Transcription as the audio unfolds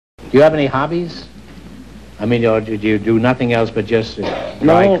Do you have any hobbies? I mean, do you do nothing else but just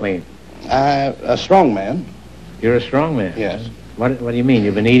dry clean? A strongman. You're a strongman? Yes. What do you mean?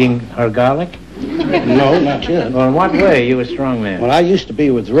 You've been eating her garlic? No, not yet. Well, in what way are you a strongman? Well, I used to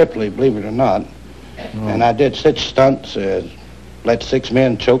be with Ripley, believe it or not. Oh. And I did such stunts as let 6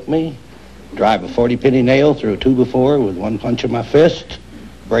 men choke me, drive a 40-penny nail through a 2x4 with one punch of my fist,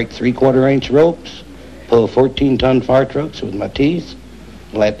 break 3/4-inch ropes, pull 14-ton fire trucks with my teeth,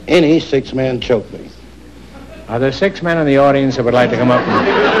 let any 6 men choke me. Are there 6 men in the audience that would like to come up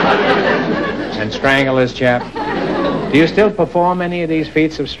and strangle this chap? Do you still perform any of these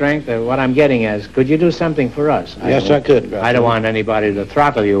feats of strength? What I'm getting is, could you do something for us? Yes, I could. I don't want anybody to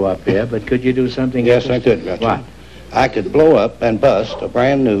throttle you up here, but could you do something? Yes, I could. Groucho. What? I could blow up and bust a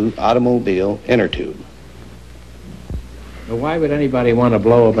brand new automobile inner tube. Well, why would anybody want to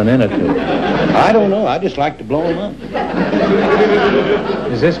blow up an inner tube? I don't know. I just like to blow them up.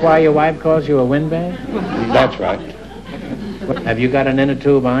 Is this why your wife calls you a windbag? That's right. Have you got an inner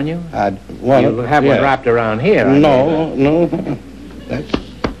tube on you? You have one wrapped around here. No. That's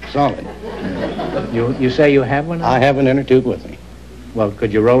solid. You say you have one? I have an inner tube with me. Well,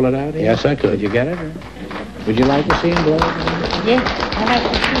 could you roll it out here? Yes, I could. Could you get it? Would you like to see him blow it? Yes, I'd like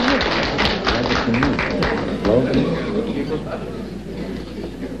to see you. Blow it?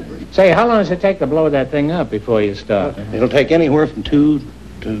 Say, how long does it take to blow that thing up before you start? It'll take anywhere from 2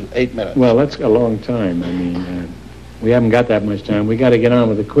 to 8 minutes. Well, that's a long time. I mean, we haven't got that much time. We got to get on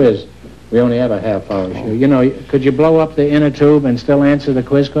with the quiz. We only have a half-hour show. You know, could you blow up the inner tube and still answer the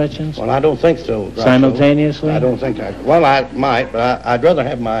quiz questions? Well, I don't think so. Groucho. Simultaneously? I don't think well, I might, but I'd rather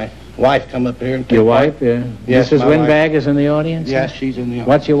have my wife come up here and take Your wife? Yeah. Yes, Mrs. Windbag is in the audience? Yes, she's in the audience.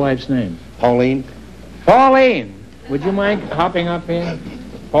 What's your wife's name? Pauline. Pauline! Would you mind hopping up here?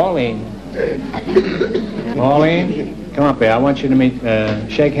 Pauline. Pauline, come up here. I want you to meet,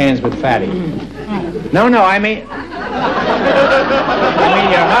 shake hands with Fatty. No, I mean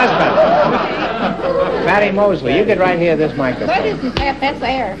your husband. Fatty Mosley. You get right here, this microphone. What is that? That's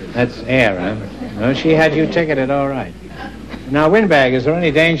air. That's air, huh? No, she had you ticketed all right. Now, Windbag, is there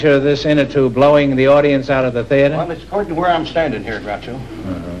any danger of this inner tube blowing the audience out of the theater? Well, it's according to where I'm standing here, Groucho.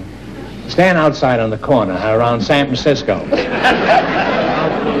 Stand outside on the corner around San Francisco.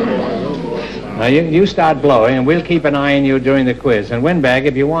 Now, you start blowing, and we'll keep an eye on you during the quiz. And Windbag,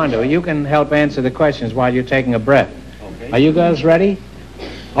 if you want to, you can help answer the questions while you're taking a breath. Okay. Are you girls ready?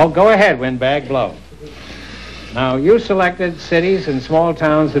 Oh, go ahead, Windbag, blow. Now, you selected cities and small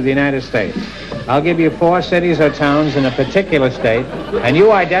towns of the United States. I'll give you 4 cities or towns in a particular state, and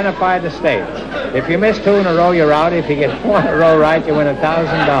you identify the state. If you miss 2 in a row, you're out. If you get 4 in a row right, you win $1,000.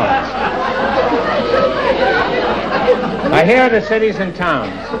 Now, here are the cities and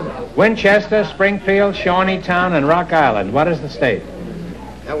towns. Winchester, Springfield, Shawneetown, and Rock Island. What is the state?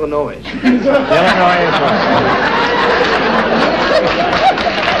 Illinois. Illinois is right.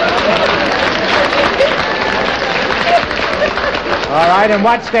 All right, and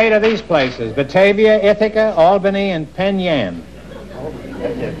what state are these places? Batavia, Ithaca, Albany, and Penn Yan.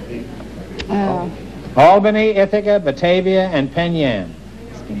 Albany, Ithaca, Batavia, and Penn Yan.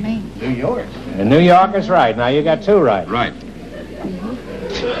 New York. And New York is right. Now, you got 2 right. Right.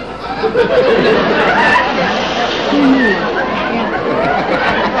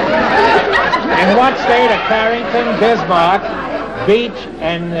 In what state are Carrington, Bismarck, Beach,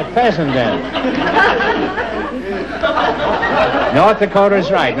 and Fessenden? North Dakota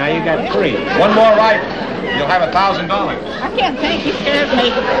is right. Now you got 3. One more right, you'll have $1,000. I can't think. He scares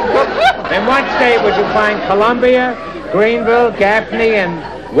me. In what state would you find Columbia, Greenville, Gaffney, and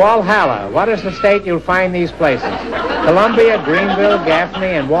Walhalla? What is the state you'll find these places? Columbia, Greenville,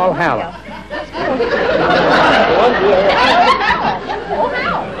 Gaffney, and Walhalla.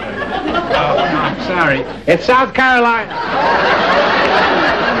 Oh, I'm sorry. It's South Carolina.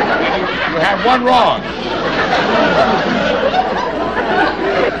 You have 1 wrong.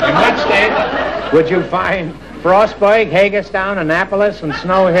 In what state would you find Frostburg, Hagerstown, Annapolis, and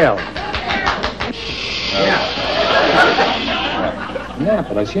Snow Hill?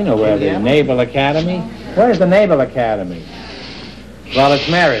 Annapolis, you know where the Naval Academy. Where's the Naval Academy? Well, it's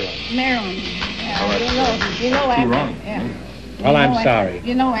Maryland. Maryland. You know after. wrong. Yeah. Well, I'm sorry.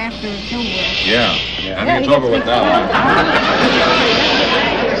 You know after it's over. Yeah. I think it's over with now.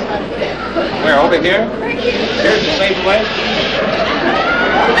 Where, over here? Here's the safe place.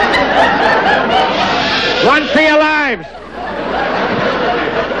 Run for your lives!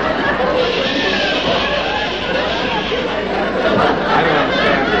 I don't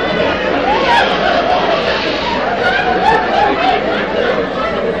understand.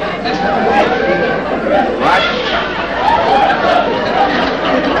 What?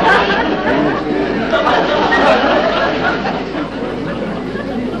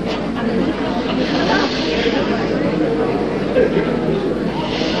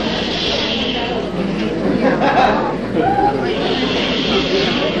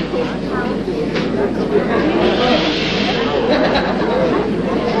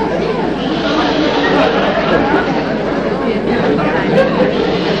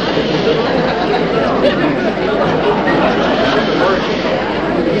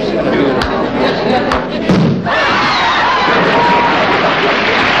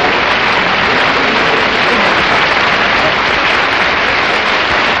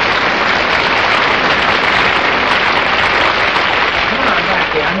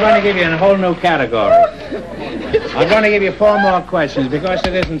 going to give you a whole new category. I'm going to give you 4 more questions because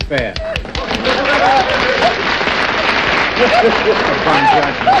it isn't fair.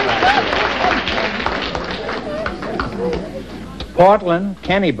 Portland,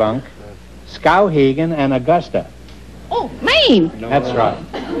 Kennebunk, Skowhegan, and Augusta. Oh, Maine. That's right.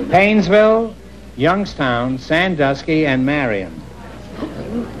 Painesville, Youngstown, Sandusky, and Marion.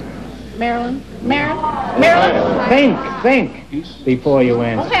 Maryland. Maryland. Think before you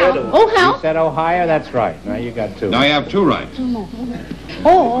answer. Ohio. You said Ohio, that's right. Now you got 2. Now you have 2 right.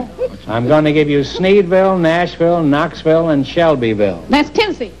 Oh, I'm going to give you Sneedville, Nashville, Knoxville, and Shelbyville. that's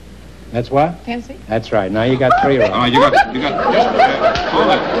Tennessee. That's what? Tennessee. That's right. Now you got 3 right. All right, you got hold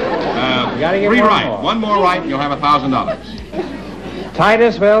on. You gotta get 3 one right. more. 1 more right, and you'll have $1,000.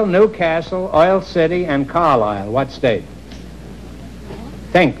 Titusville, Newcastle, Oil City, and Carlisle. What state?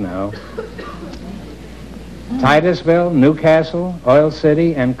 Think now. Titusville, Newcastle, Oil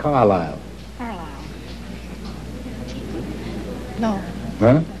City, and Carlisle. Carlisle. No.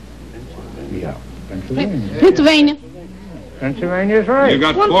 Huh? Yeah. Pennsylvania. Pennsylvania. Pennsylvania's right. You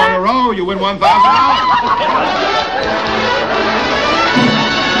got 4 in a row. You win $1,000.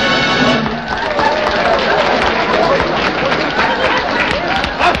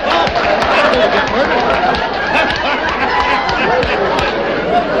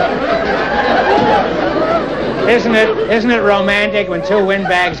 Isn't it romantic when 2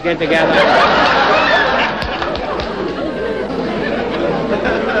 windbags get together?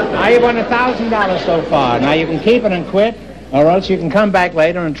 Now you've won $1,000 so far. Now you can keep it and quit, or else you can come back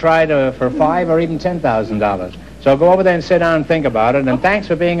later and try for $5,000 or even $10,000. So go over there and sit down and think about it. And thanks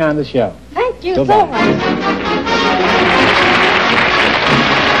for being on the show. Thank you Goodbye. so much.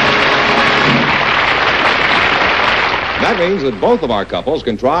 That means that both of our couples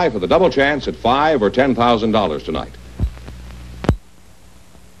can try for the double chance at $5,000 or $10,000 tonight.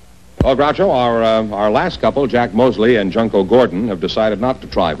 Well, Groucho, our last couple, Jack Mosley and Junko Gordon, have decided not to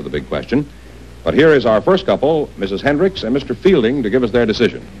try for the big question. But here is our first couple, Mrs. Hendricks and Mr. Fielding, to give us their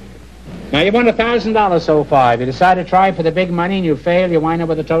decision. Now you've won $1,000 so far. If you decide to try for the big money and you fail, you wind up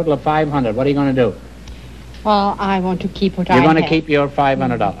with a total of $500. What are you going to do? Well, I want to keep what I You're have. going to keep your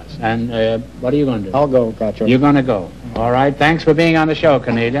 $500. And what are you going to do? I'll go, Groucho. You're going to go. All right. Thanks for being on the show,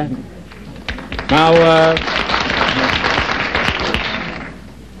 Cornelia. Now,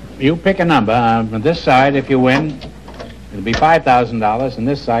 you pick a number. On this side, if you win, it'll be $5,000. On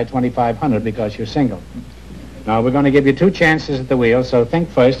this side, $2,500 because you're single. Now, we're going to give you 2 chances at the wheel, so think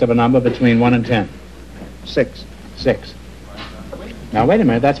first of a number between 1 and 10. 6. 6. Now, wait a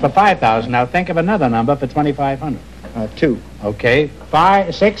minute. That's for $5,000. Now, think of another number for $2,500. 2. Okay.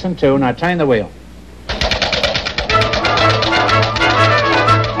 5, 6, and 2. Now, turn the wheel.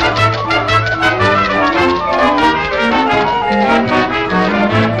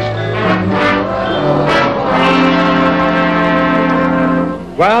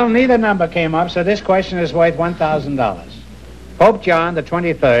 Well, neither number came up, so this question is worth $1,000. Pope John the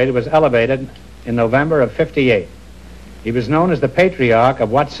 23rd was elevated in November of '58. He was known as the Patriarch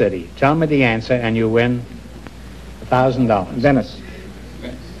of what city? Tell me the answer, and you win $1,000. Venice.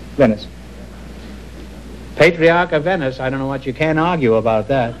 Venice. Patriarch of Venice. I don't know what you can't argue about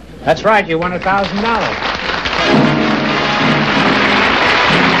that. That's right. You won $1,000.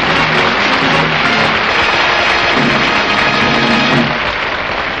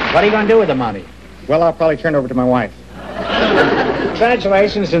 What are you going to do with the money? Well, I'll probably turn it over to my wife.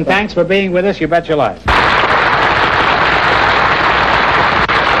 Congratulations, and thanks for being with us. You bet your life.